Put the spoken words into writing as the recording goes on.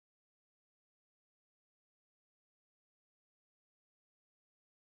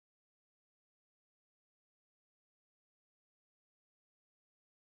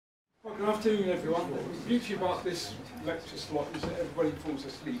Well, good afternoon, everyone. The beauty about this lecture slot is that everybody falls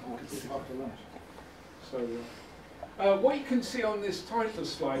asleep after lunch. So, what you can see on this title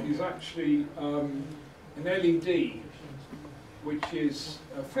slide is actually an LED, which is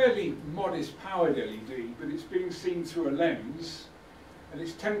a fairly modest powered LED, but it's being seen through a lens, and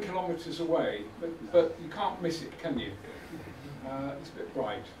it's 10 kilometers away, but you can't miss it, can you? It's a bit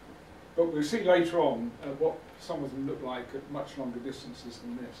bright. But we'll see later on what some of them look like at much longer distances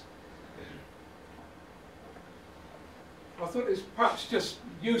than this. I thought it's perhaps just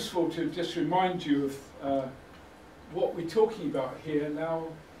useful to just remind you of what we're talking about here. Now,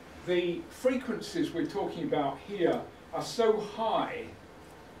 the frequencies we're talking about here are so high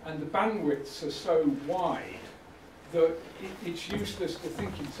and the bandwidths are so wide that it's useless to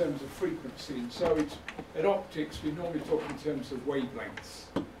think in terms of frequency. And so at optics, we normally talk in terms of wavelengths.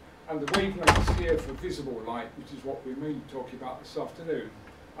 And the wavelengths here for visible light, which is what we're mainly talking about this afternoon,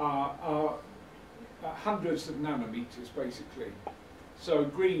 are hundreds of nanometers, basically. So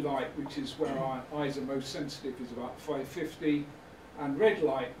green light, which is where our eyes are most sensitive, is about 550, and red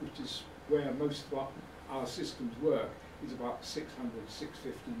light, which is where most of our systems work, is about 600,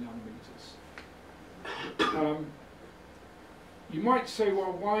 650 nanometers. You might say,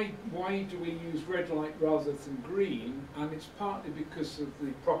 well, why do we use red light rather than green? And it's partly because of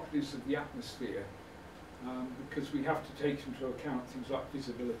the properties of the atmosphere, because we have to take into account things like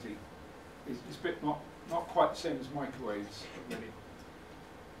visibility. It's a bit not quite the same as microwaves, really.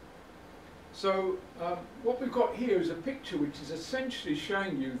 So what we've got here is a picture which is essentially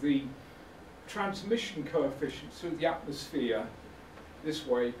showing you the transmission coefficients through the atmosphere this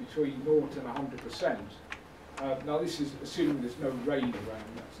way between 0 and 100%. Now this is assuming there's no rain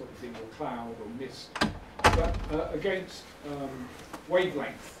around, that sort of thing, or cloud or mist, but against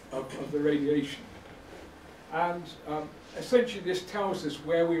wavelength of the radiation. And essentially this tells us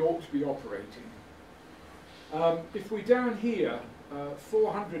where we ought to be operating. If we're down here,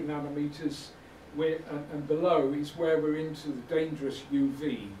 400 nanometers and below is where we're into the dangerous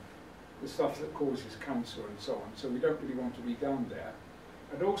UV, the stuff that causes cancer and so on, so we don't really want to be down there.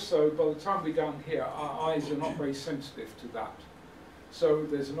 And also, by the time we're down here, our eyes are not very sensitive to that. So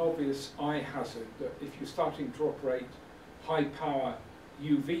there's an obvious eye hazard that if you're starting to operate high power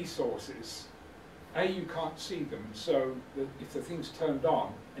UV sources, you can't see them, so that if the thing's turned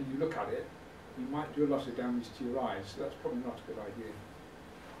on and you look at it, you might do a lot of damage to your eyes, so that's probably not a good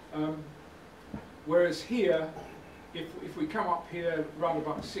idea. Whereas here, if we come up here around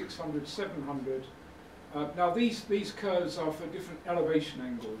about 600, 700, now these curves are for different elevation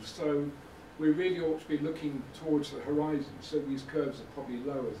angles, so we really ought to be looking towards the horizon, so these curves are probably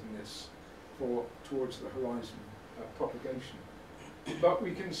lower than this for towards the horizon propagation. But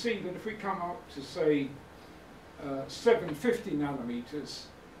we can see that if we come up to, say, 750 nanometers,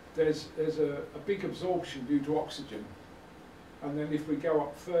 there's a big absorption due to oxygen. And then if we go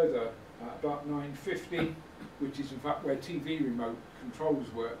up further, about 950, which is in fact where TV remote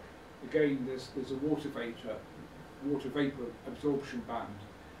controls work, again there's a water vapor absorption band.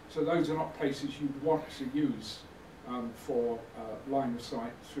 So those are not places you'd want to use for line of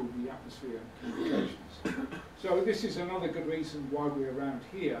sight through the atmosphere and communications. So this is another good reason why we're around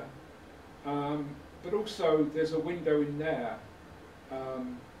here. But also there's a window in there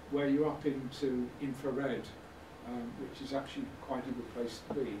where you're up into infrared, which is actually quite a good place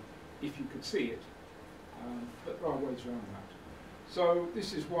to be, if you could see it. But there are ways around that. So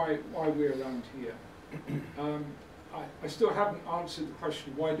this is why we're around here. I still haven't answered the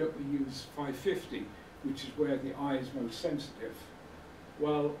question, why don't we use 550, which is where the eye is most sensitive?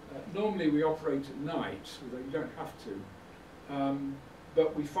 Well, normally we operate at night, although you don't have to.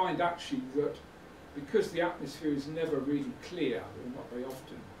 But we find actually that because the atmosphere is never really clear, or not very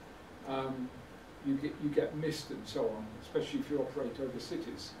often, you get mist and so on, especially if you operate over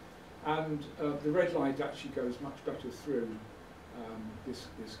cities. And the red light actually goes much better through this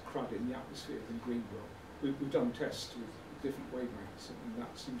crud in the atmosphere than green will. We've done tests with different wavelengths, and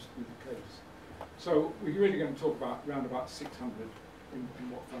that seems to be the case. So we're really going to talk about around about 600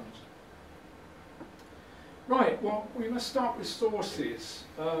 in what terms. Right. Well, we must start with sources.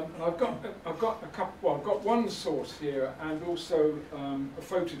 And I've got a couple. Well, I've got one source here, and also a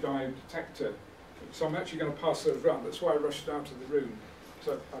photodiode detector. So I'm actually going to pass those around. That's why I rushed out of the room.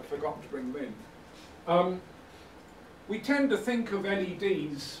 So I'd forgotten to bring them in. We tend to think of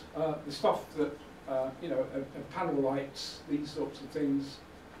LEDs, the stuff that panel lights, these sorts of things.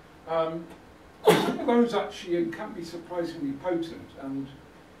 Some of those actually can be surprisingly potent, and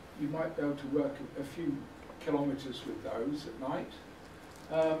you might be able to work a few kilometres with those at night.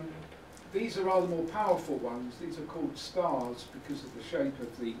 these are rather more powerful ones. These are called stars because of the shape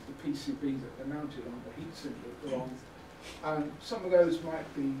of the PCB that they're mounted on, the heatsink that they're on. And some of those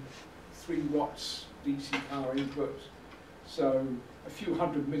might be 3 watts DC power input, so a few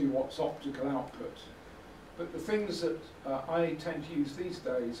hundred milliwatts optical output. But the things that I tend to use these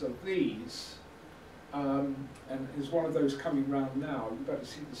days are these, and there's one of those coming round now. You better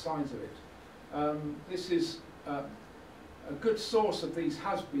see the size of it. This is a good source of these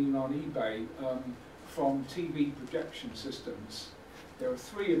has been on eBay from TV projection systems. There are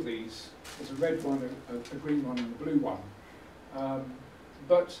 3 of these. There's a red one, a green one, and a blue one.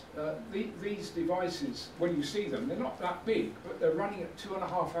 These devices, when you see them, they're not that big, but they're running at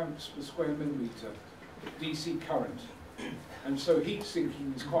 2.5 amps per square millimetre DC current. And so heat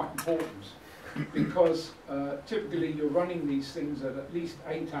sinking is quite important because typically you're running these things at least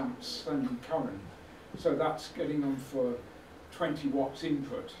 8 amps standing current. So that's getting on for 20 watts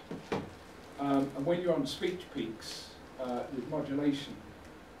input. And when you're on speech peaks with modulation,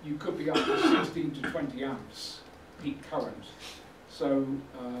 you could be up to 16 to 20 amps peak current. So,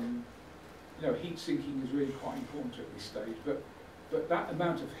 you know, heat sinking is really quite important at this stage. But that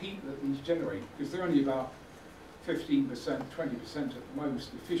amount of heat that these generate, because they're only about 15%, 20% at the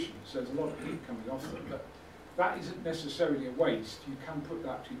most efficient, so there's a lot of heat coming off them. But that isn't necessarily a waste. You can put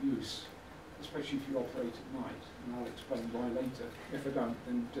that to use, especially if you operate at night. And I'll explain why later. If I don't,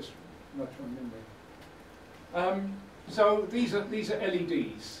 then just not from memory. So these are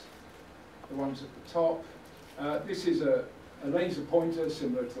LEDs, the ones at the top. This is a laser pointer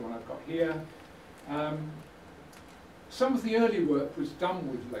similar to the one I've got here. Some of the early work was done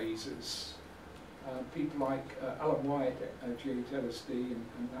with lasers. People like Alan White at G8LSD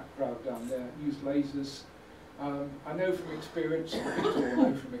and that crowd down there used lasers. I know from experience, Victor will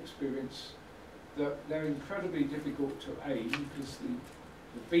know from experience, that they're incredibly difficult to aim because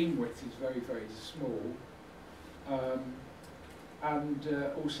the beam width is very, very small.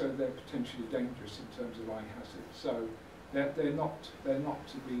 Also they're potentially dangerous in terms of eye hazard. So they're not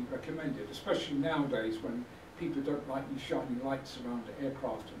to be recommended, especially nowadays when people don't like these shining lights around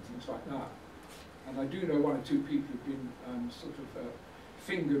aircraft and things like that. And I do know 1 or 2 people who've been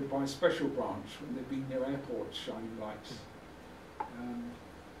fingered by special branch when they've been near airports shining lights.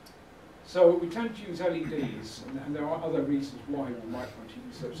 So we tend to use LEDs, and there are other reasons why we might want to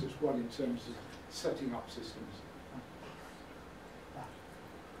use those as well in terms of setting up systems.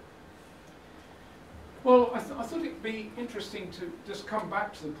 Well, I thought it'd be interesting to just come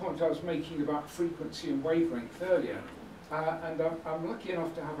back to the point I was making about frequency and wavelength earlier. And I'm lucky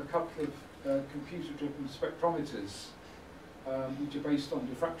enough to have a couple of computer-driven spectrometers which are based on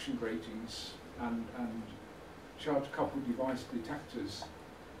diffraction gratings and charge-coupled device detectors.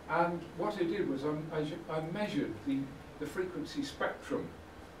 And what I did was I measured the frequency spectrum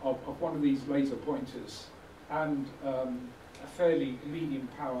of one of these laser pointers and a fairly medium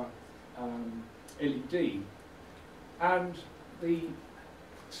power LED. And the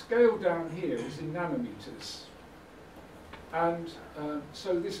scale down here is in nanometers. And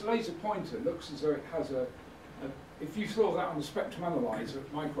so this laser pointer looks as though it has if you saw that on a spectrum analyzer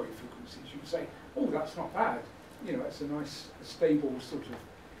at microwave frequencies, you'd say, oh, that's not bad. You know, it's a nice, stable sort of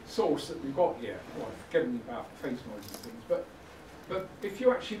source that we've got here. Well, forgetting about phase noise and things. But if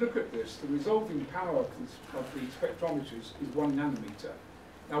you actually look at this, the resolving power of the spectrometers is 1 nanometer.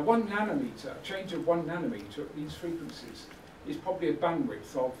 Now, 1 nanometer, a change of 1 nanometer at these frequencies is probably a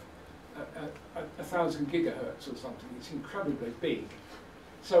bandwidth of 1,000 gigahertz or something. It's incredibly big.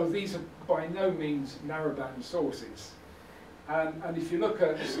 So these are by no means narrowband sources. And if you look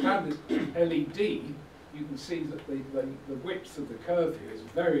at a standard LED, you can see that the width of the curve here is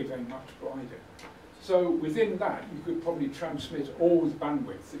very, very much wider. So within that, you could probably transmit all the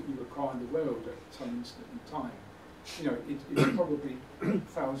bandwidth that you require in the world at some instant in time. You know, it's probably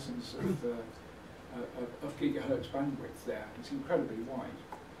thousands of gigahertz bandwidth there. It's incredibly wide.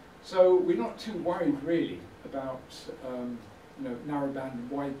 So we're not too worried really about you know, narrowband and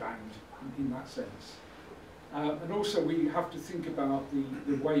wideband in that sense. And also we have to think about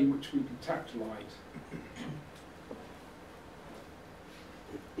the way in which we detect light.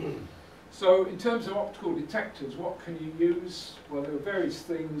 So in terms of optical detectors, what can you use? Well, there are various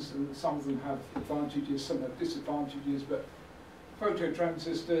things, and some of them have advantages, some have disadvantages, but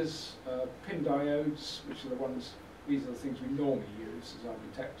phototransistors, pin diodes, which are the ones, these are the things we normally use as our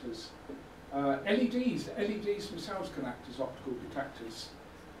detectors. LEDs themselves can act as optical detectors.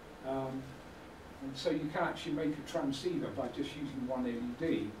 And so you can actually make a transceiver by just using 1 LED.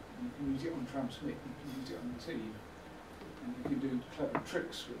 You can use it on transmit, you can use it on receive. And you can do clever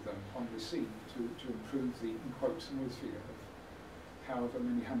tricks with them on receive to improve the, in quotes, noise figure of however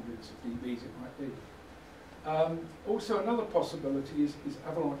many hundreds of dBs it might be. Also, another possibility is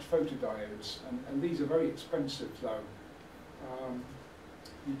avalanche photodiodes, and these are very expensive though.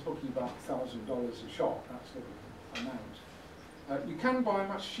 You're talking about $1,000 a shot, that sort of amount. You can buy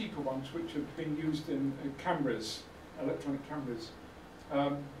much cheaper ones which have been used in cameras, electronic cameras,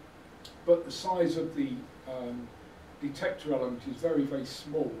 but the size of the detector element is very, very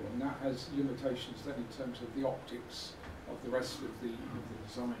small, and that has limitations then in terms of the optics of the rest of the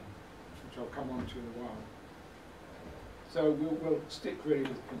design, which I'll come on to in a while. So we'll stick really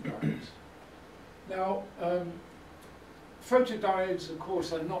with pin diodes. Now, photodiodes, of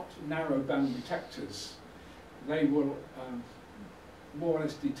course, are not narrowband detectors. They will more or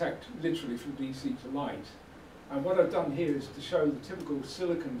less detect literally from DC to light. And what I've done here is to show the typical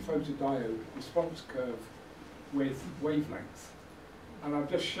silicon photodiode response curve with wavelength. And I've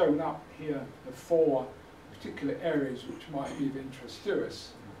just shown up here the 4 particular areas which might be of interest to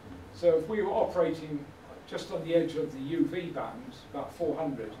us. So if we were operating just on the edge of the UV band, about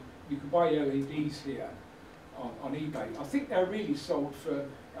 400, you can buy LEDs here on eBay. I think they're really sold for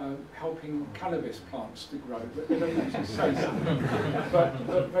helping cannabis plants to grow, but they don't actually say so.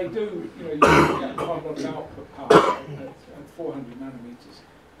 but they do, you know, you can get quite a lot of output power at 400 nanometers,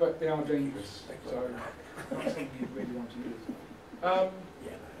 but they are dangerous, so not something you really want to use.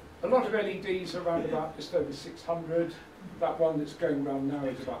 A lot of LEDs are around about just over 600. That one that's going around now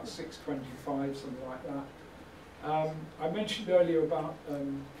is about 625, something like that. I mentioned earlier about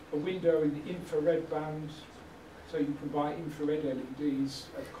a window in the infrared band, so you can buy infrared LEDs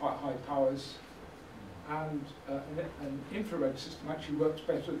at quite high powers. And an infrared system actually works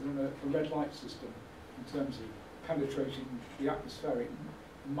better than a red light system in terms of penetrating the atmospheric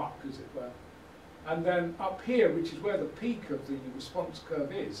muck, as it were. And then up here, which is where the peak of the response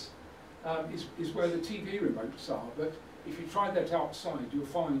curve is where the TV remotes are. But if you try that outside, you'll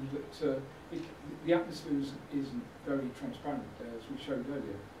find that the atmosphere isn't very transparent there, as we showed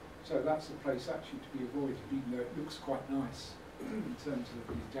earlier. So that's the place actually to be avoided, even though it looks quite nice in terms of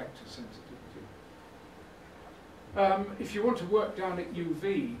the detector sensitivity. If you want to work down at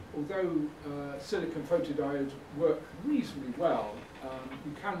UV, although silicon photodiodes work reasonably well,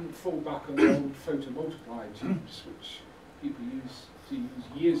 you can fall back on the old photomultiplier tubes, which people used to use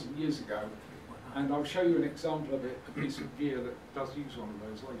years and years ago. And I'll show you an example of it, a piece of gear that does use one of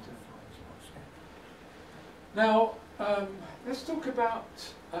those later. Now, let's talk about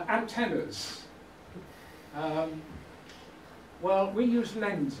antennas. Well, we use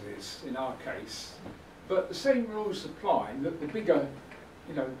lenses in our case, but the same rules apply. That the bigger,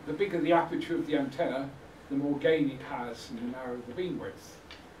 the bigger the aperture of the antenna, the more gain it has, and the narrower the beam width.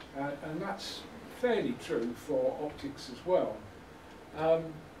 And that's fairly true for optics as well.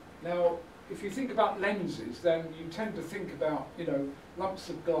 Now, if you think about lenses, then you tend to think about, lumps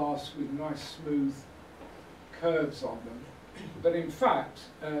of glass with nice smooth curves on them. But in fact,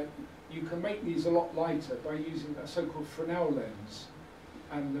 you can make these a lot lighter by using a so-called Fresnel lens.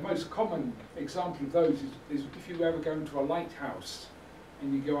 And the most common example of those is if you ever go into a lighthouse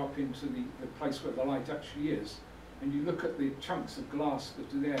and you go up into the place where the light actually is, and you look at the chunks of glass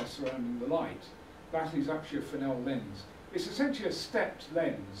that are there surrounding the light, that is actually a Fresnel lens. It's essentially a stepped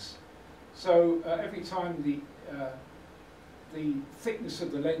lens. So every time the thickness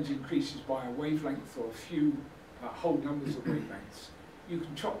of the lens increases by a wavelength or a few whole numbers of wavelengths, you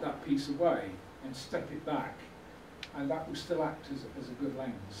can chop that piece away and step it back, and that will still act as a good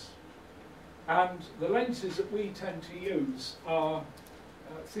lens. And the lenses that we tend to use are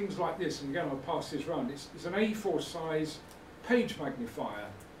things like this, and again I'll pass this around. It's an A4 size page magnifier.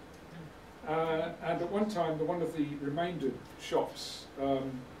 And at one time, one of the remainder shops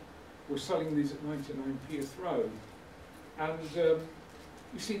were selling these at 99p a throw. And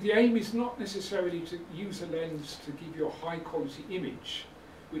you see, the aim is not necessarily to use a lens to give you a high quality image,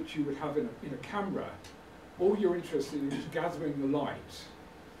 which you would have in a camera. All you're interested in is gathering the light.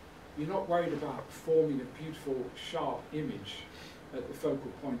 You're not worried about forming a beautiful, sharp image at the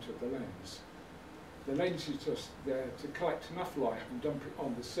focal point of the lens. The lens is just there to collect enough light and dump it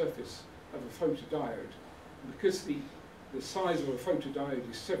on the surface of a photodiode. And because the size of a photodiode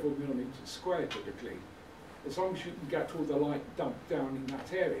is several millimeters square typically, as long as you can get all the light dumped down in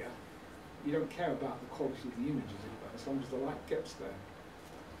that area, you don't care about the quality of the images, as long as the light gets there.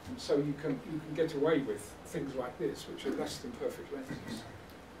 And so you can get away with things like this, which are less than perfect lenses.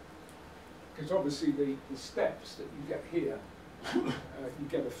 Because obviously the steps that you get here, you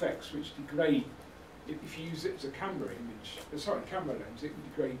get effects which degrade. If you use it as a camera camera lens, it can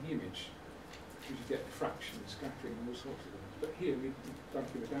degrade the image, because you get diffraction and scattering and all sorts of things. But here we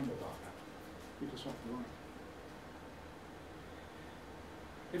don't give a damn about that. We just want the light.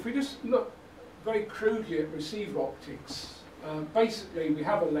 If we just look very crudely at receiver optics, basically we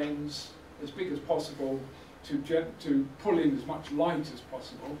have a lens as big as possible to pull in as much light as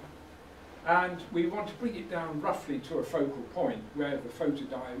possible, and we want to bring it down roughly to a focal point where the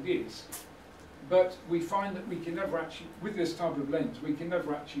photodiode is. But we find that we can never actually, with this type of lens, we can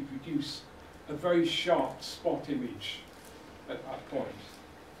never actually produce a very sharp spot image at that point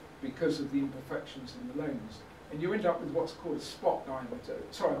because of the imperfections in the lens. And you end up with what's called a spot diameter,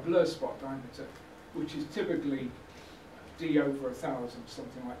 sorry, a blur spot diameter, which is typically D over 1,000,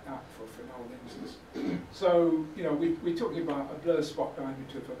 something like that for Fresnel lenses. So, you know, we're talking about a blur spot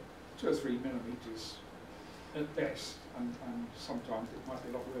diameter of 2 or 3 millimeters at best, and sometimes it might be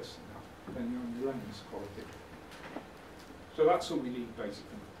a lot worse than that, depending on your lens quality. So that's all we need,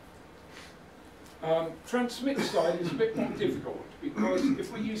 basically. Transmit side is a bit more difficult, because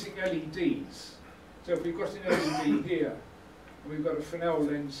if we're using LEDs, so if we've got an LED here, and we've got a Fresnel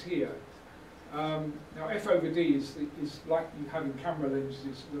lens here, now F over D is like you have in camera lenses,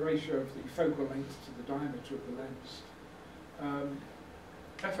 is the ratio of the focal length to the diameter of the lens.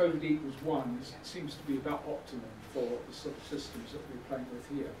 F over D equals 1 seems to be about optimum for the sort of systems that we're playing with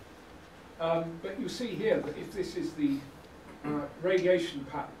here. But you see here that if this is the radiation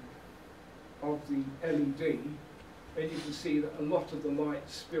pattern of the LED, then you can see that a lot of the light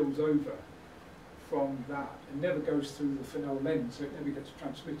spills over from that and never goes through the Fresnel lens, so it never gets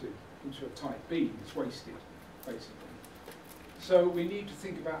transmitted into a tight beam. It's wasted, basically. So we need to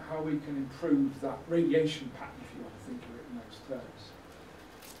think about how we can improve that radiation pattern, if you want to think of it in those terms.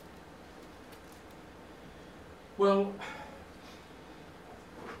 Well,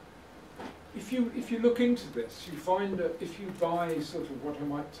 if you look into this, you find that if you buy sort of what I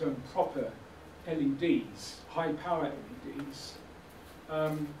might term proper LEDs, high power LEDs,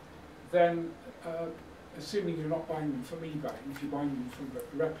 then assuming you're not buying them from eBay, if you're buying them from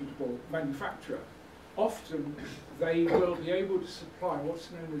a reputable manufacturer, often they will be able to supply what's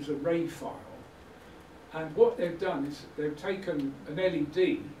known as a ray file. And what they've done is they've taken an LED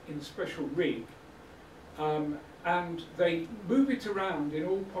in a special rig, and they move it around in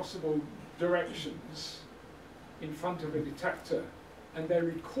all possible directions in front of a detector, and they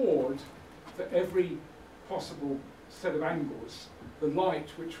record for every possible set of angles the light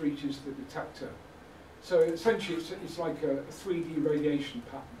which reaches the detector. So essentially it's like a 3D radiation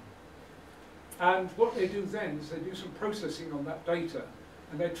pattern. And what they do then is they do some processing on that data,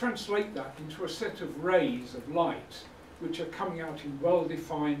 and they translate that into a set of rays of light which are coming out in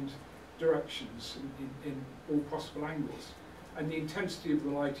well-defined directions in all possible angles, and the intensity of the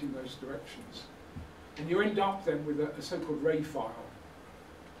light in those directions. And you end up then with a so-called ray file.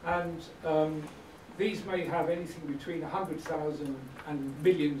 And these may have anything between 100,000 and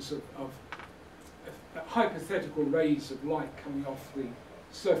millions of hypothetical rays of light coming off the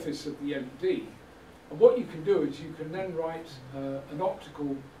surface of the LED. And what you can do is you can then write an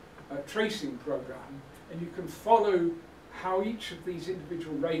optical tracing program, and you can follow how each of these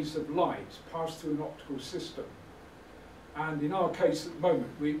individual rays of light pass through an optical system. And in our case at the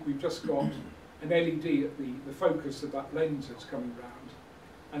moment, we've just got an LED at the focus of that lens that's coming round,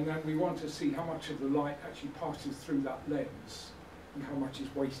 and then we want to see how much of the light actually passes through that lens and how much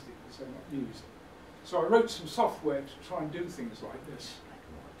is wasted, so not used. So I wrote some software to try and do things like this.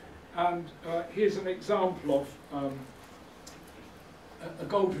 And here's an example of a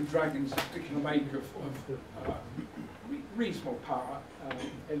Golden Dragon's particular make of reasonable power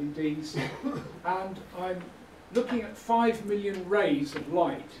LEDs, and I'm looking at 5 million rays of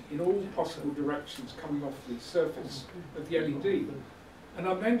light in all possible directions coming off the surface of the LED, and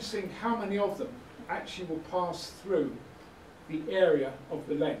I'm then seeing how many of them actually will pass through the area of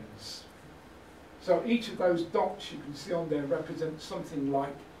the lens. So each of those dots you can see on there represents something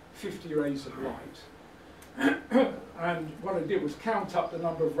like 50 rays of light. And what I did was count up the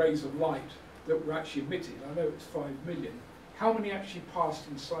number of rays of light that were actually emitted. I know it's 5 million. How many actually passed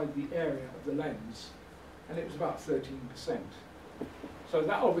inside the area of the lens? And it was about 13%. So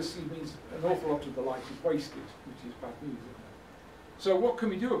that obviously means an awful lot of the light is wasted, which is bad news, isn't it? So what can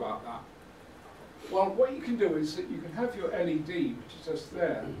we do about that? Well, what you can do is that you can have your LED, which is just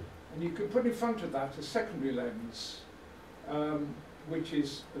there, and you can put in front of that a secondary lens, which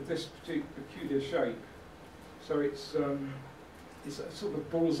is of this peculiar shape. So it's a sort of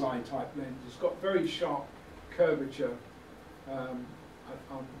bullseye type lens. It's got very sharp curvature on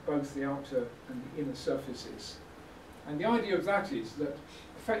both the outer and the inner surfaces. And the idea of that is that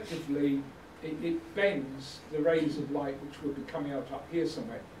effectively it bends the rays of light which will be coming out up here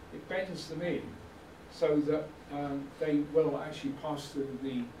somewhere. It bends them in so that they will actually pass through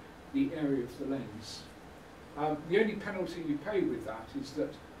the area of the lens. The only penalty you pay with that is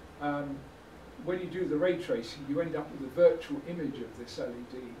that when you do the ray tracing, you end up with a virtual image of this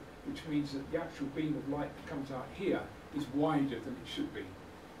LED, which means that the actual beam of light that comes out here is wider than it should be.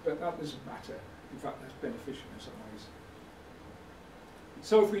 But that doesn't matter. In fact, that's beneficial in some ways.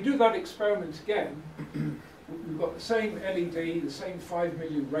 So if we do that experiment again, we've got the same LED, the same 5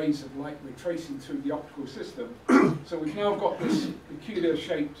 million rays of light we're tracing through the optical system. So we've now got this peculiar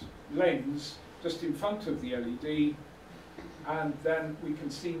shaped lens just in front of the LED, and then we can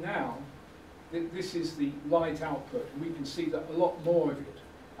see now that this is the light output, and we can see that a lot more of it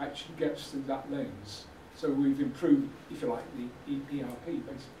actually gets through that lens. So we've improved, if you like, the ERP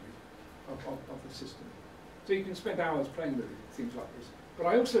basically of the system. So you can spend hours playing with it, things like this. But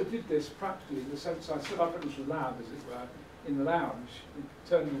I also did this practically in the sense I set up a little lab, as it were, in the lounge,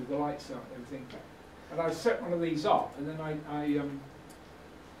 turning all the lights out and everything. And I set one of these up, and then I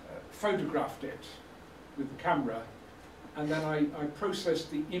photographed it with the camera, and then I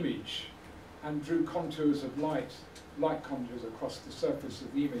processed the image and drew contours of light contours across the surface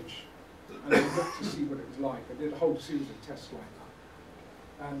of the image, and I looked to see what it was like. I did a whole series of tests like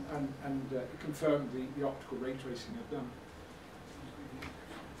that, and it confirmed the optical ray tracing I've done.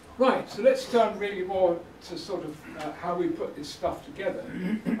 Right, so let's turn really more to sort of how we put this stuff together.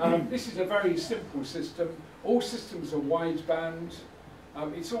 This is a very simple system. All systems are wideband.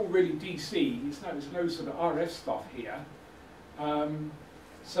 It's all really DC. There's no sort of RF stuff here.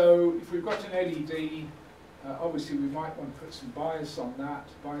 So if we've got an LED, obviously we might want to put some bias on that,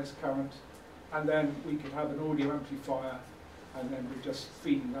 bias current, and then we could have an audio amplifier, and then we're just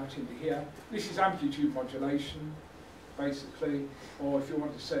feeding that into here. This is amplitude modulation, basically, or if you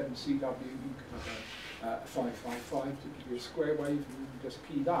want to set in CW, you could have a 555 to give you a square wave, and you can just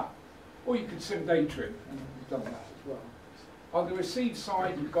key that. Or you can sim data in, and we've done that as well. On the receive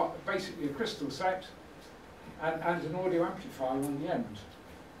side, you've got basically a crystal set and an audio amplifier on the end.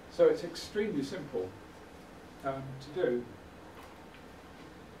 So it's extremely simple to do.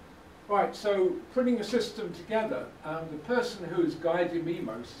 Right, so putting a system together, the person who has guided me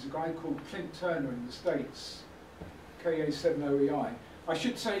most is a guy called Clint Turner in the States, KA70EI. I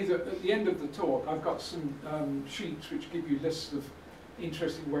should say that at the end of the talk, I've got some sheets which give you lists of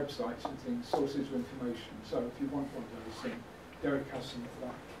interesting websites and things, sources of information. So if you want one of those, Derek has some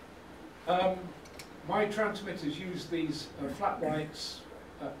of that. My transmitters use these flat lights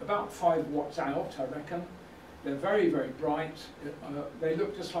about 5 watts out, I reckon. They're very, very bright. They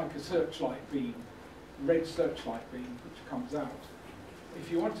look just like a searchlight beam, red searchlight beam, which comes out.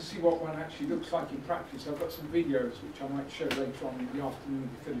 If you want to see what one actually looks like in practice, I've got some videos which I might show later on in the afternoon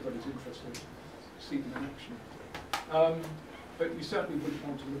if anybody's interested to see them in action. But you certainly wouldn't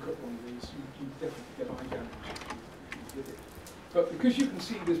want to look at one of these. You definitely get eye damage if you did it. But because you can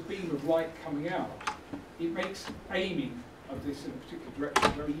see this beam of light coming out, it makes aiming of this in a particular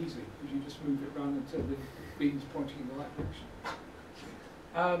direction very easy, because you just move it around until the beam's pointing in the right direction.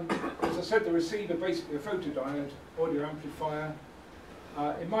 As I said, the receiver, basically a photodiode, audio amplifier.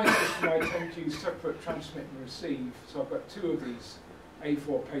 In my system, I tend to use separate transmit and receive, so I've got 2 of these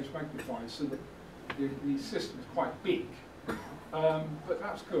A4 page magnifiers, so that the system is quite big. But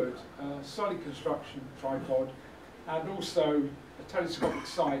that's good. Solid construction, tripod, and also a telescopic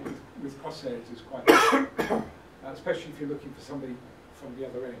sight with crosshairs is quite good, especially if you're looking for somebody from the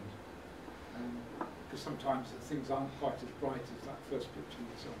other end. Because sometimes the things aren't quite as bright as that first picture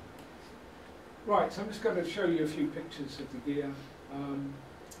you saw. Right, so I'm just going to show you a few pictures of the gear.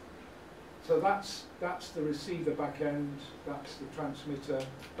 So that's the receiver back end, that's the transmitter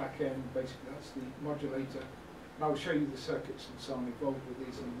back end, basically that's the modulator. And I'll show you the circuits and so on involved with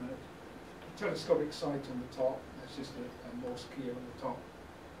these in a minute. Telescopic sight on the top, that's just a Morse key on the top.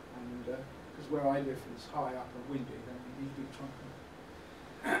 And because where I live is high up and windy, then you need big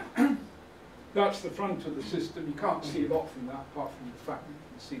trumpet. That's the front of the system. You can't see a lot from that, apart from the fact that you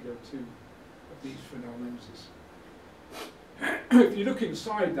can see there are 2 of these Fresnel lenses. If you look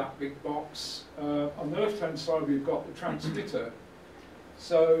inside that big box, on the left-hand side we've got the transmitter.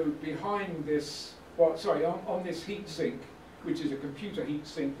 So behind this, well, sorry, on this heat sink, which is a computer heat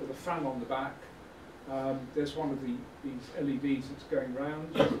sink with a fan on the back, there's one of these LEDs that's going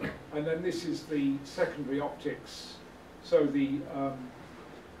round. And then this is the secondary optics. So the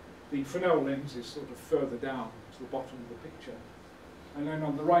Fresnel lens is sort of further down to the bottom of the picture. And then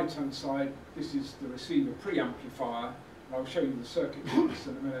on the right-hand side, this is the receiver preamplifier. I'll show you the circuit in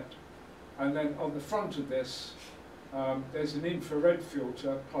a minute. And then on the front of this, there's an infrared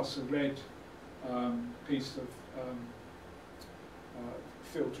filter plus a red piece of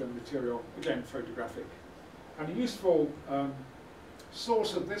filter material, again photographic. And a useful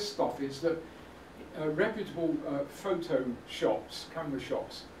source of this stuff is that reputable photo shops, camera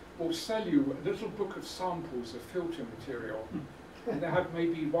shops, will sell you a little book of samples of filter material, and they have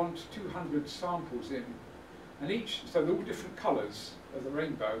maybe 100 to 200 samples in, and so they're all different colours of the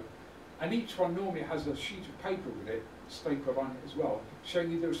rainbow, and each one normally has a sheet of paper with it stapled on it as well,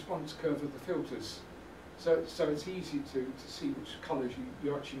 showing you the response curve of the filters. So it's easy to see which colours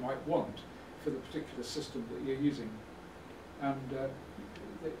you actually might want for the particular system that you're using. And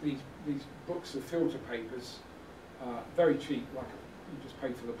these books of filter papers are very cheap, like you just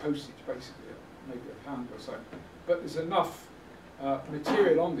pay for the postage basically, maybe £1 or so. But there's enough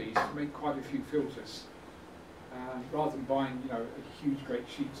material on these to make quite a few filters, rather than buying a huge great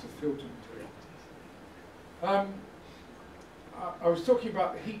sheets of filter material. I was talking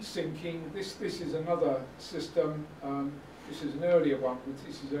about the heat sinking. This is another system. This is an earlier one, but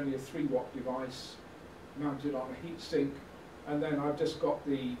this is only a 3-watt device mounted on a heat sink. And then I've just got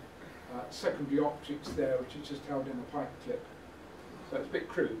the secondary optics there, which is just held in a pipe clip. So it's a bit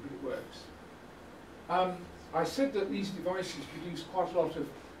crude, but it works. I said that these devices produce quite a lot of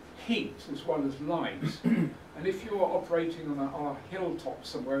heat as well as light. And if you're operating on a hilltop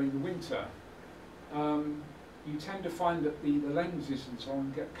somewhere in the winter, you tend to find that the lenses and so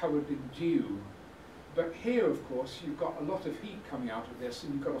on get covered in dew. But here, of course, you've got a lot of heat coming out of this,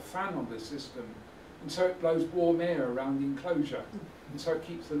 and you've got a fan on the system, and so it blows warm air around the enclosure, and so it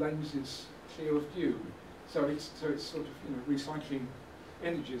keeps the lenses clear of dew. So it's sort of recycling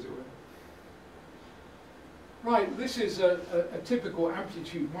energy, as it were. Right, this is a typical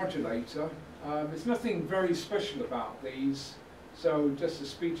amplitude modulator. There's nothing very special about these. So just a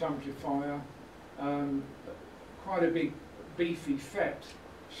speech amplifier. Quite a big beefy FET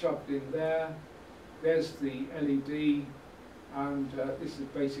shoved in there. There's the LED, and this is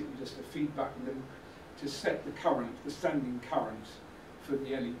basically just a feedback loop to set the current, the standing current for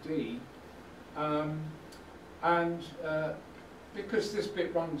the LED. Because this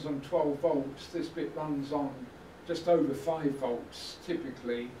bit runs on 12 volts, this bit runs on just over 5 volts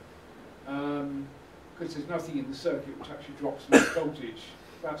typically, because there's nothing in the circuit which actually drops much voltage.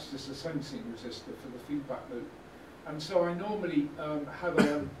 That's just a sensing resistor for the feedback loop. And so I normally have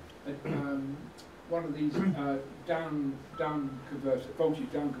one of these voltage down converter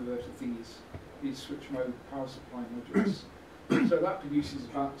thingies, these switch mode power supply modules. So that produces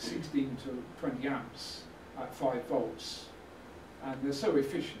about 16 to 20 amps at 5 volts. And they're so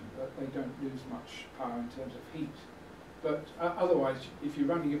efficient that they don't lose much power in terms of heat. But otherwise, if you're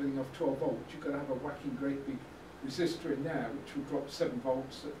running everything off 12 volts, you've got to have a whacking great big resistor in there, which will drop 7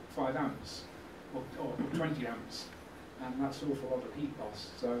 volts at 5 amps, or 20 amps, and that's an awful lot of heat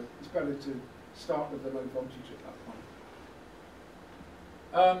loss. So it's better to start with the low voltage at that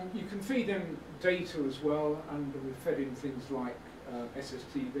point. You can feed in data as well, and we've fed in things like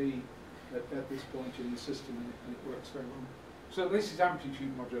SSTV at this point in the system, and it works very well. So this is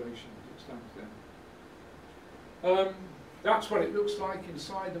amplitude modulation as it stands there. That's what it looks like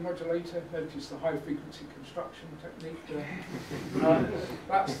inside the modulator. Notice the high frequency construction technique there.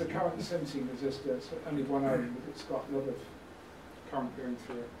 That's the current sensing resistor. It's only one ohm, but it's got a lot of current going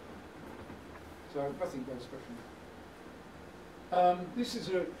through it. So nothing very special. This is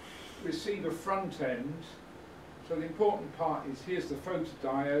a receiver front end. So the important part is here's the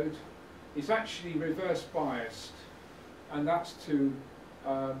photodiode. It's actually reverse biased, and that's to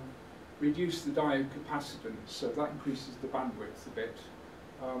reduce the diode capacitance, so that increases the bandwidth a bit.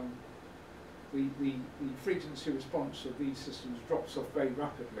 The frequency response of these systems drops off very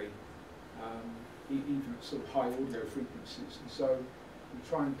rapidly, even at sort of high audio frequencies, and so we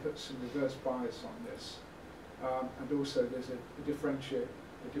try and put some reverse bias on this. And also there's a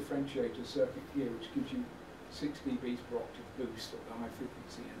differentiator circuit here which gives you 6 dB per octave boost at the high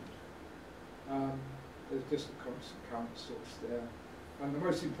frequency end. There's just a constant current source there. And the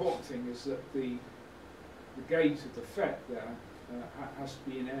most important thing is that the gate of the FET there has to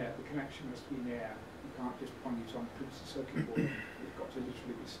be in air. The connection has to be in air. You can't just plug it on a printed circuit board. It's got to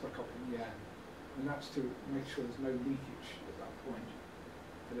literally be stuck up in the air. And that's to make sure there's no leakage at that point,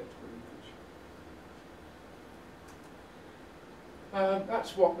 electrical leakage.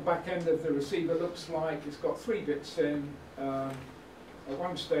 That's what the back end of the receiver looks like. It's got 3 bits in. At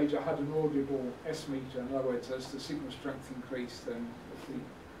one stage I had an audible S meter, in other words, as the signal strength increased, then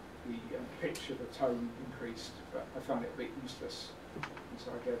the pitch of the tone increased, but I found it a bit useless, and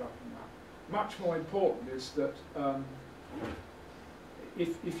so I gave up on that. Much more important is that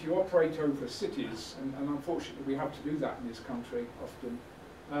if you operate over cities, and unfortunately we have to do that in this country often,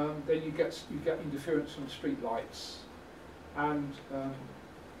 then you get interference from street lights, and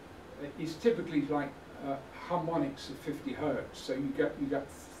it's typically like harmonics of 50 hertz, so you get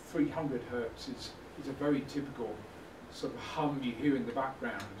 300 hertz is is a very typical sort of hum you hear in the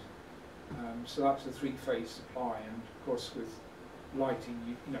background. So that's a three-phase supply, and of course with lighting,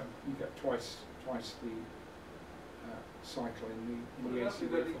 you get twice the cycle in the AC.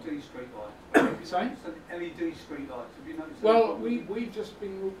 LED street lights. Sorry? LED street lights. Have you noticed? Well, we've just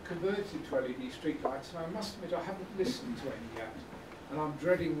been converted to LED street lights, and I must admit I haven't listened to any yet, and I'm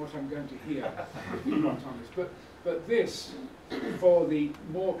dreading what I'm going to hear. To be quite honest. But this, for the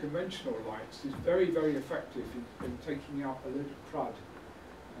more conventional lights, is very, very effective in taking out a little crud.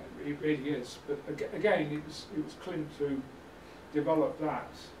 It really is. But again, it was Clint who developed that,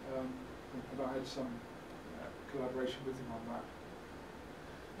 and I had some collaboration with him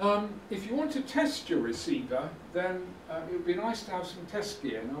on that. If you want to test your receiver, then it would be nice to have some test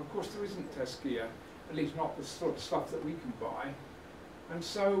gear. Now, of course, there isn't test gear, at least not the sort of stuff that we can buy. And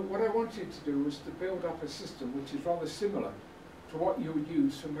so what I wanted to do was to build up a system which is rather similar to what you would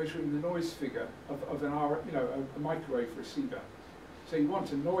use for measuring the noise figure of a microwave receiver. So you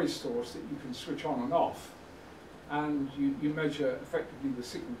want a noise source that you can switch on and off, and you measure effectively the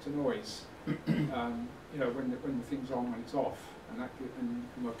signal to noise. When the thing's on, when it's off, and you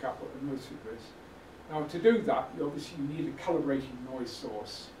can work out what the noise figure is. Now, to do that, you need a calibrating noise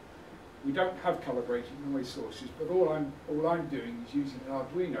source. We don't have calibrating noise sources, but all I'm doing is using an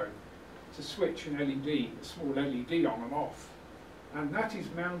Arduino to switch an LED, a small LED, on and off, and that is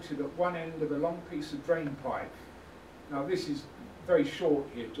mounted at one end of a long piece of drain pipe. Now, this is very short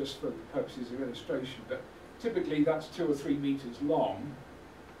here, just for the purposes of illustration, but typically that's 2 or 3 meters long.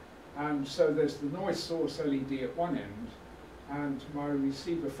 And so there's the noise source LED at one end, and my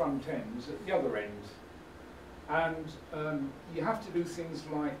receiver front end is at the other end. And you have to do things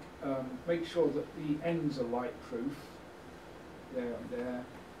like make sure that the ends are light-proof, there and there.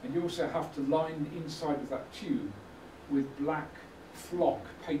 And you also have to line the inside of that tube with black flock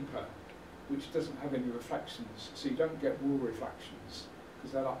paper, which doesn't have any reflections, so you don't get wall reflections,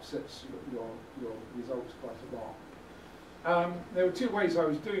 because that upsets your results quite a lot. There were 2 ways I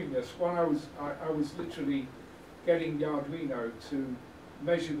was doing this. One, I was literally getting the Arduino to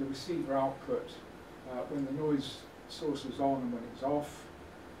measure the receiver output when the noise source was on and when it was off,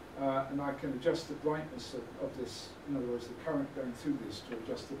 and I can adjust the brightness of this, in other words the current going through this, to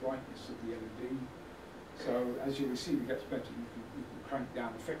adjust the brightness of the LED. So as your receiver gets better, you can crank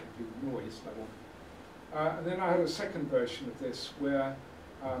down effectively the noise level. And then I had a second version of this where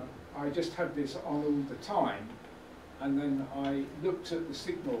I just had this on all the time, and then I looked at the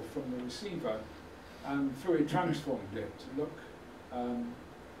signal from the receiver and Fourier transformed it to look,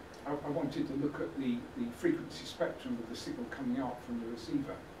 I wanted to look at the frequency spectrum of the signal coming out from the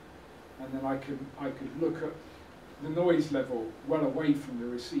receiver. And then I could look at the noise level well away from the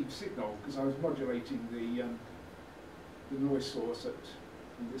received signal, because I was modulating the noise source at,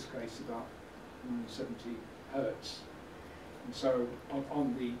 in this case, about 970 Hertz. And so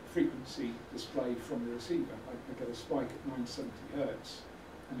on the frequency display from the receiver, I get a spike at 970 Hertz,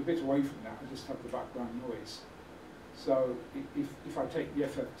 and a bit away from that, I just have the background noise. So if I take the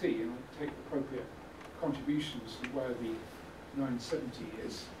FFT and I take appropriate contributions to where the 970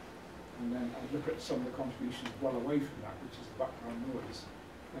 is, and then I look at some of the contributions well away from that, which is the background noise,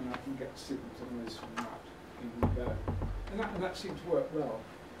 then I can get signal to noise from that in one go. And that seemed to work well.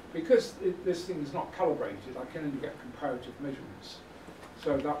 Because this thing is not calibrated, I can only get comparative measurements.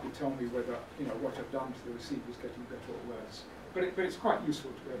 So that would tell me whether what I've done to the receiver is getting better or worse. But it's quite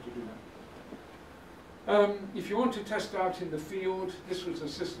useful to be able to do that. If you want to test out in the field, this was a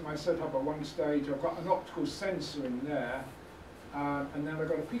system I set up at one stage. I've got an optical sensor in there, and then I've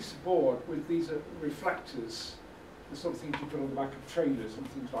got a piece of board with these reflectors, the sort of things you put on the back of trailers and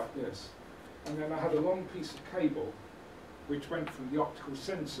things like this. And then I had a long piece of cable which went from the optical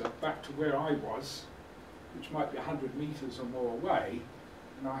sensor back to where I was, which might be 100 meters or more away,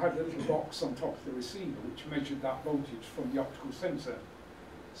 and I had a little box on top of the receiver which measured that voltage from the optical sensor.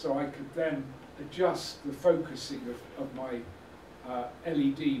 So I could then adjust the focusing of my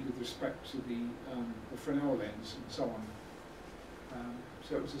LED with respect to the Fresnel lens and so on.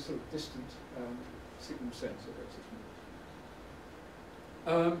 So it was a sort of distant signal sensor,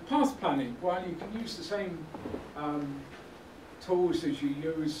 basically. Path planning, well, you can use the same tools as you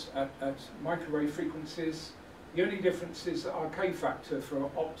use at microwave frequencies. The only difference is that our K factor for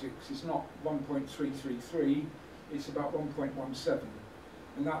optics is not 1.333, it's about 1.17.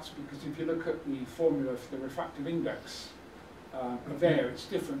 And that's because if you look at the formula for the refractive index there, it's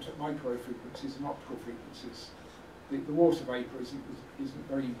different at microwave frequencies and optical frequencies. The water vapour isn't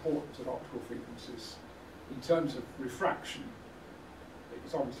very important at optical frequencies. In terms of refraction,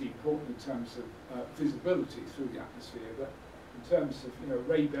 it's obviously important in terms of visibility through the atmosphere, but in terms of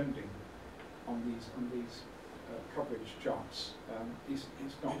ray bending on these coverage charts is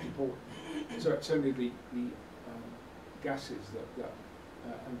not important. So it's only the gases that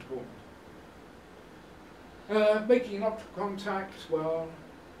are important. Making an optical contact, well,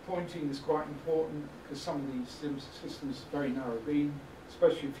 pointing is quite important because some of these systems are very narrow beam,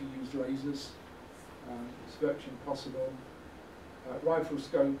 especially if you use lasers. It's virtually impossible. Rifle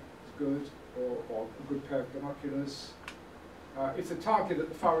scope is good, or a good pair of binoculars. If the target at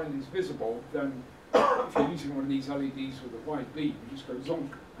the far end is visible, then if you're using one of these LEDs with a wide beam, you just go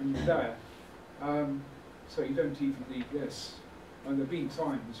zonk and you're there. So you don't even need this. And there have been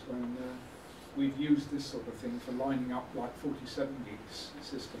times when we've used this sort of thing for lining up like 47 gigs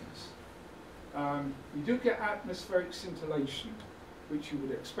systems. You do get atmospheric scintillation, which you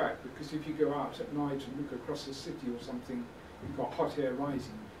would expect, because if you go out at night and look across the city or something, you've got hot air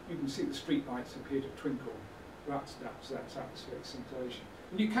rising, you can see the street lights appear to twinkle. That's atmospheric scintillation.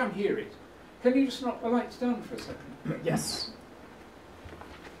 And you can hear it. Can you just knock the lights down for a second? Yes.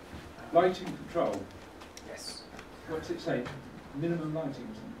 Lighting control. Yes. What's it say? Minimum lighting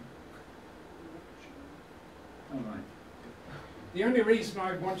or something? All right. The only reason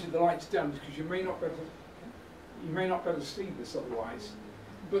I wanted the lights down is because you may not be able to see this otherwise.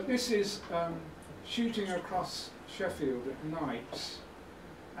 But this is shooting across Sheffield at night,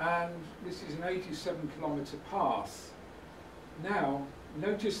 and this is an 87-kilometre path. Now,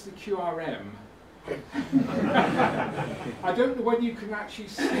 notice the QRM. I don't know whether you can actually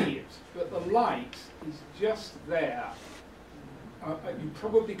see it, but the light is just there. You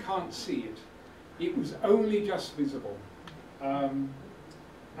probably can't see it. It was only just visible. And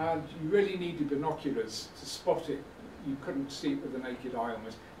you really needed binoculars to spot it. You couldn't see it with the naked eye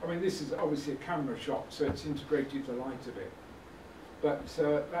almost. I mean, this is obviously a camera shot, so it's integrated the light a bit. But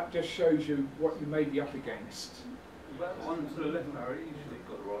that just shows you what you may be up against. Well, one to the left, Harry, you should have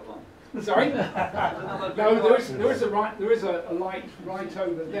got the right one. Sorry? No, there is a light right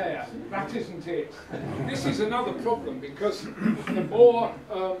over there. That isn't it. This is another problem because the more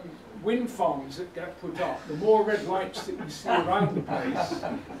wind farms that get put up, the more red lights that you see around the place.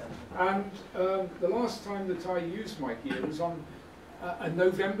 And the last time that I used my gear was on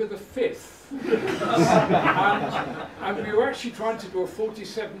November the 5th. and we were actually trying to do a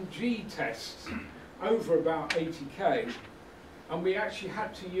 47G test over about 80k. And we actually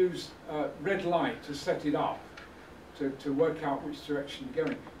had to use red light to set it up, to work out which direction you're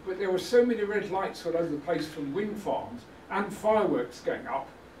going. But there were so many red lights all over the place from wind farms and fireworks going up,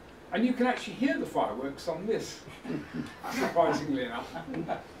 and you can actually hear the fireworks on this, surprisingly enough.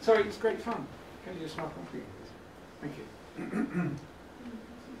 So it's great fun. Can you just mark on, please? Thank you.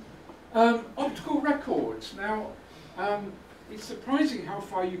 Optical records. Now, it's surprising how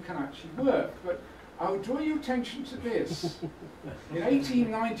far you can actually work, but I would draw your attention to this. In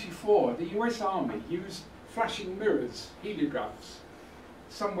 1894, the US Army used flashing mirrors, heliographs,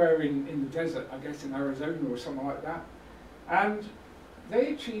 somewhere in the desert, I guess in Arizona or something like that. And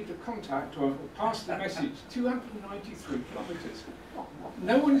they achieved a contact or passed the message 293 kilometers.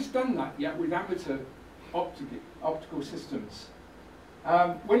 No one has done that yet with amateur optical systems.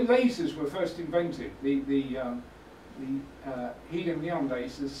 When lasers were first invented, the helium neon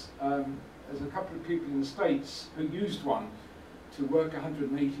lasers, there's a couple of people in the States who used one to work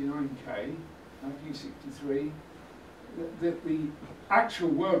 189k, 1963. The actual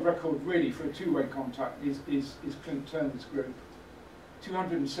world record really for a two-way contact is Clint Turner's group,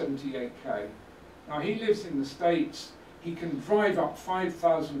 278k. Now he lives in the States, he can drive up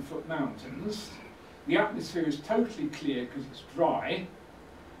 5,000-foot mountains. The atmosphere is totally clear because it's dry.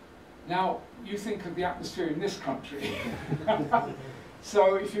 Now you think of the atmosphere in this country.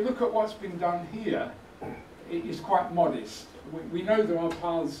 So if you look at what's been done here, it is quite modest. We know there are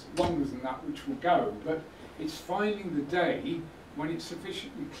paths longer than that which will go, but it's finding the day when it's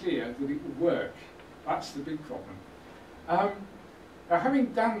sufficiently clear that it will work. That's the big problem. Now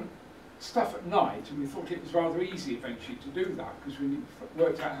having done stuff at night, and we thought it was rather easy eventually to do that because we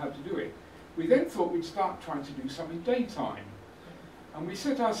worked out how to do it, we then thought we'd start trying to do some in daytime. And we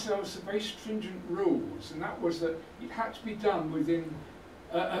set ourselves some very stringent rules, and that was that it had to be done within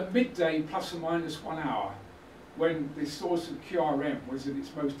at midday plus or minus 1 hour, when the source of QRM was at its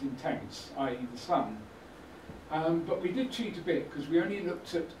most intense, i.e. the sun. But we did cheat a bit because we only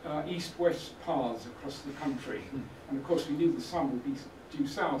looked at east-west paths across the country, and of course we knew the sun would be due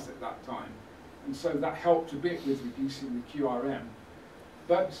south at that time, and so that helped a bit with reducing the QRM.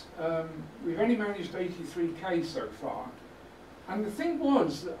 But we've only managed 83k so far. And the thing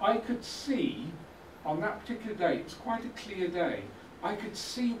was that I could see, on that particular day, it was quite a clear day, I could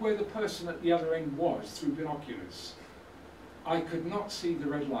see where the person at the other end was through binoculars. I could not see the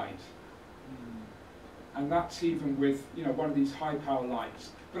red light. And that's even with, you know, one of these high power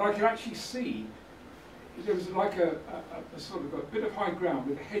lights. But I could actually see there was like a sort of a bit of high ground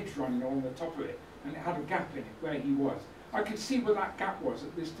with a hedge running along the top of it, and it had a gap in it where he was. I could see where that gap was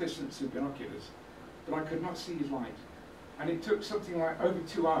at this distance with binoculars, but I could not see his light. And it took something like over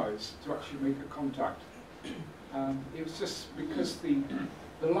 2 hours to actually make a contact. It was just because the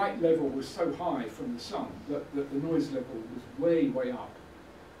light level was so high from the sun that the noise level was way, way up.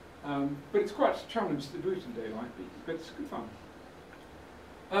 But it's quite a challenge to do it in daylight, but it's good fun.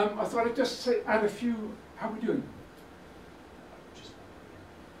 I thought I'd just add a few. How are we doing?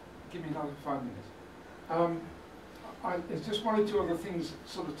 Give me another 5 minutes. There's just one or two other things,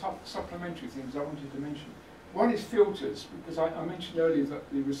 sort of supplementary things I wanted to mention. One is filters, because I mentioned earlier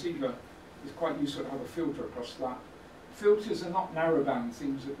that the receiver is quite useful to have a filter across that. Filters are not narrowband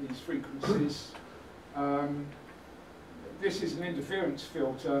things at these frequencies. This is an interference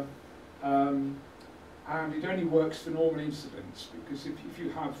filter, and it only works for normal incidents, because if you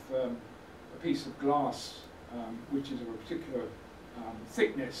have a piece of glass which is of a particular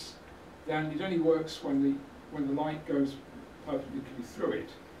thickness, then it only works when the light goes perpendicularly through it.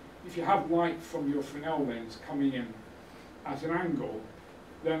 If you have light from your Fresnel lens coming in at an angle,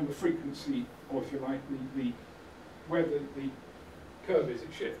 then the frequency, or if you like, where the curve is,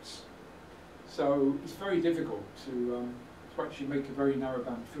 it shifts. So it's very difficult to actually make a very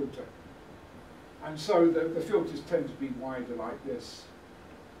narrowband filter. And so the filters tend to be wider like this.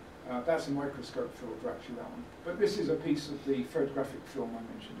 That's a microscope filter, actually, that one. But this is a piece of the photographic film I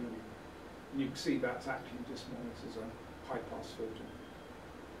mentioned earlier. And you can see that's actually just more as a high-pass filter.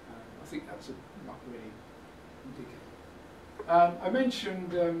 I think that's not really indicative. I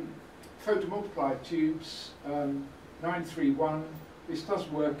mentioned photomultiplier tubes, 931. This does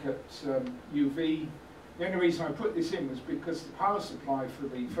work at UV. The only reason I put this in was because the power supply for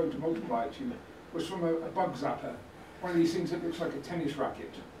the photomultiplier tube was from a bug zapper, one of these things that looks like a tennis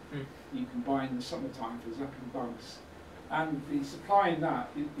racket you can buy in the summertime for zapping bugs. And the supply in that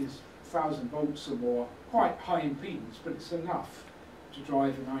is 1,000 volts or more, quite high impedance, but it's enough to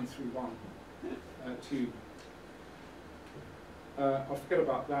drive a 931 tube. I'll forget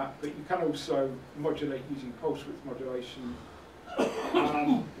about that, but you can also modulate using pulse width modulation.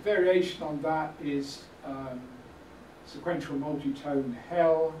 Variation on that is sequential multi-tone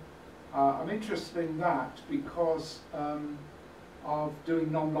hell. I'm interested in that because of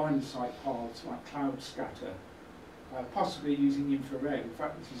doing non-line of sight paths like cloud scatter, possibly using infrared. In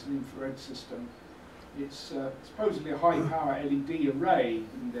fact, this is an infrared system. It's supposedly a high-power LED array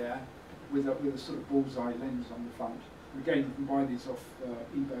in there with a sort of bullseye lens on the front. And again, you can buy these off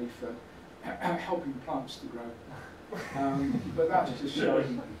eBay for helping plants to grow. But that's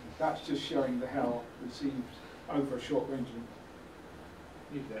just showing the hell received over a short range.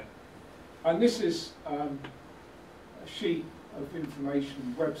 And this is a sheet of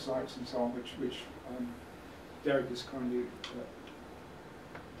information, websites and so on, which Derek has kindly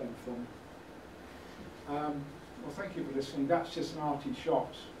done for me. Well, thank you for listening. That's just an arty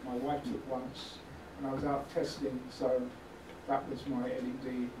shot my wife took once when I was out testing, so that was my LED,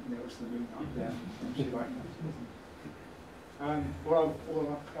 and there was the moon up there, and she liked that. And what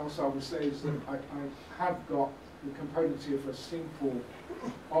else I would say is that I have got the componentry of a simple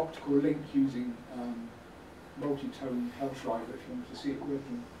optical link using multi-tone hell driver if you want to see it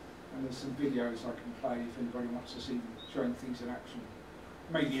working. And there's some videos I can play if anybody wants to see me showing things in action.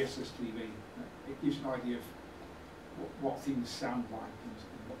 Maybe SSTV. It gives an idea of what things sound like and